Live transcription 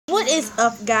What is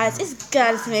up, guys? It's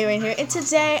Goddess May right here, and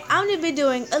today I'm gonna be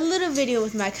doing a little video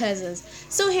with my cousins.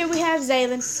 So here we have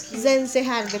Zaylin. Zaylin, say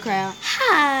hi to the crowd.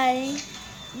 Hi.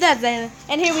 That's Zaylin.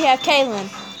 And here we have Kaylin.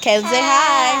 Kaylin, say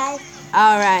hi.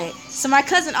 Alright. So my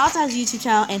cousin also has a YouTube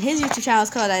channel, and his YouTube channel is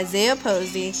called Isaiah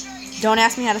Posey. Don't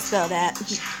ask me how to spell that.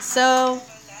 So,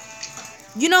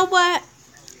 you know what?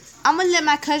 I'm gonna let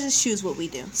my cousins choose what we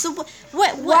do. So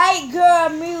what White girl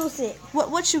music.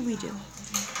 What should we do?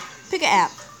 Pick an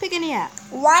app. Pick any app.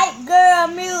 White girl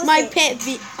music. My pet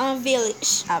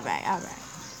village. Alright.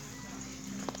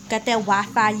 Got that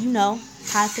Wi-Fi, you know.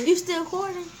 You still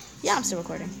recording? Yeah, I'm still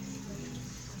recording.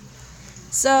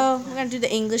 So, we're gonna do the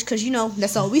English, because you know,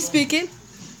 that's all we speaking.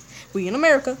 We in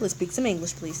America. Let's speak some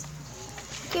English, please.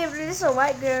 Okay, but this is a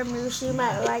white girl music. You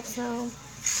might like some.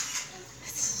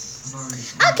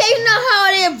 Okay, you know how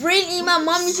they bring in my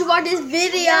mom if you watch this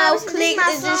video. Yeah, click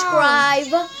and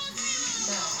subscribe.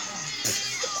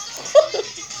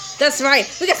 That's right.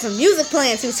 We got some music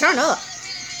playing too. Turn up.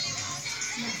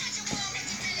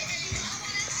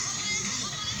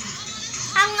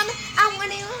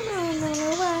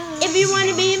 If you want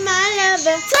to be my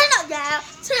lover, turn up, y'all.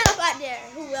 Turn up out there.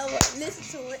 Whoever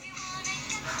listen to it.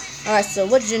 Alright, so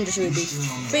what gender should we be?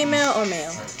 Female or male?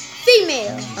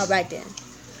 Female. Alright then.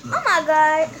 Oh my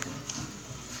god.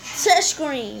 Touch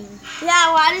screen.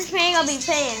 Yeah, why this pain gonna be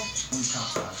playing?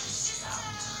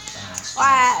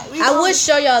 I would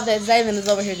show y'all that Zaylin is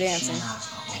over here dancing.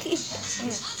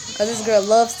 Because this girl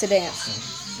loves to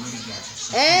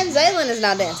dance. And Zaylin is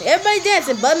not dancing. Everybody's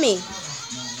dancing but me.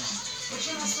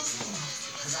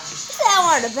 I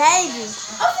want the baby.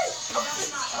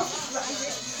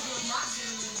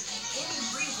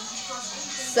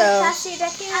 So. Isaiah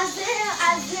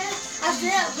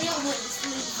went to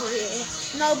sleep for real.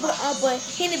 No, but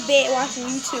he in the bed watching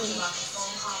YouTube.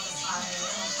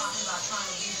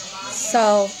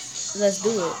 So, let's do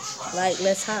it.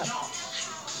 Let's hop.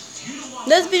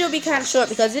 This video will be kind of short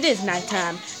because it is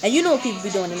nighttime. And you know what people be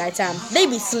doing at nighttime. They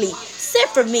be sleep.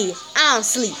 Except for me. I don't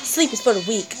sleep. Sleep is for the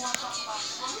weak.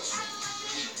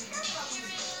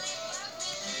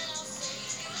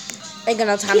 Ain't got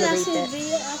no time to read that.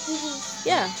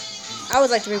 Yeah. I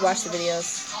always like to rewatch the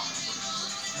videos.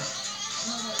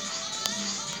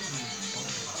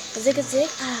 Zig.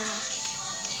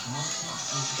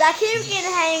 That kid get a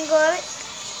hang of it.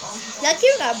 That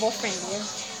kid got a boyfriend, yeah.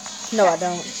 No, I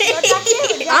don't.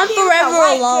 I'm forever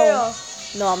alone.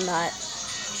 No, I'm not.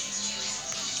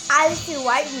 I listen to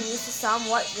white music, so I'm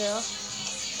white girl.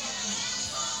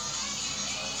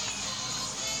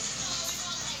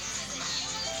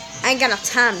 I ain't got enough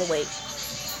time to wait.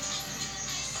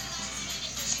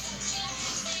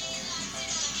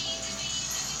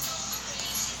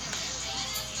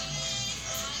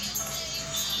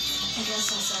 I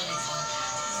guess I'll say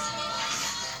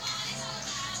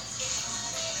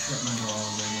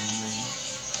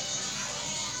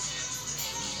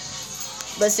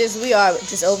But since we are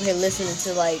just over here listening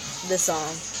to this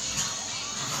song.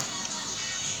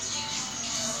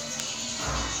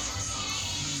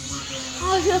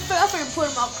 Oh, I'm gonna put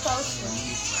him up closer.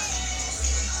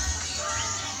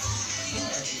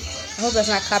 I hope that's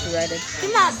not copyrighted.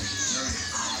 Come on.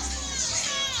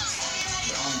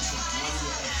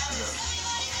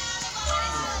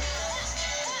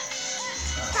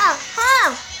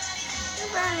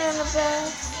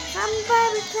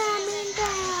 Somebody coming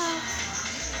down.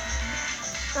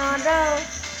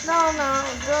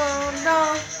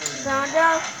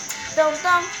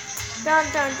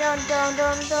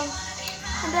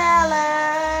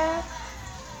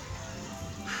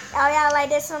 Oh yeah, like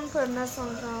this one, put another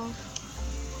song on.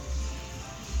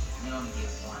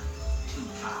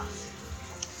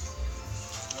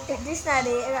 If this not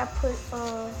it, I gotta put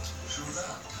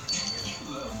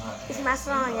it's my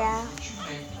song, yeah.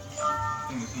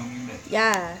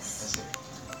 Yes.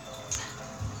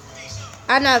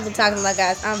 I'm not even talking like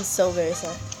guys. I'm so very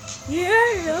sorry.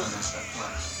 Yeah.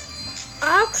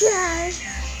 Okay.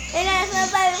 And that's my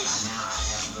baby.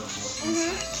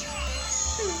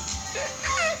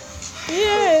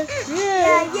 Yeah.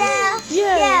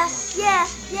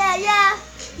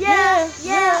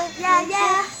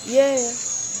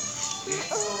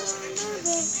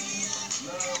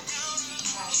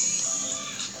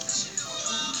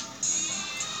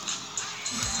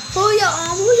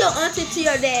 Who your auntie to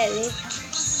your daddy?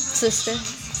 Sister.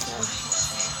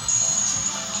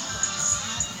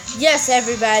 Yes,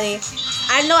 everybody.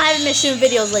 I know I haven't been shooting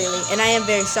videos lately, and I am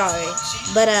very sorry.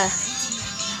 But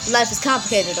life is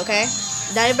complicated, okay?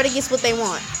 Not everybody gets what they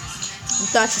want. You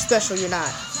thought you're special, you're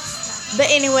not.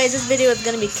 But anyways, this video is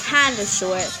gonna be kind of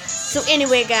short. So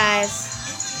anyway, guys,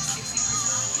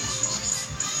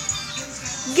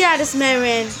 Goddess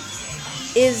Marin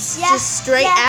is just straight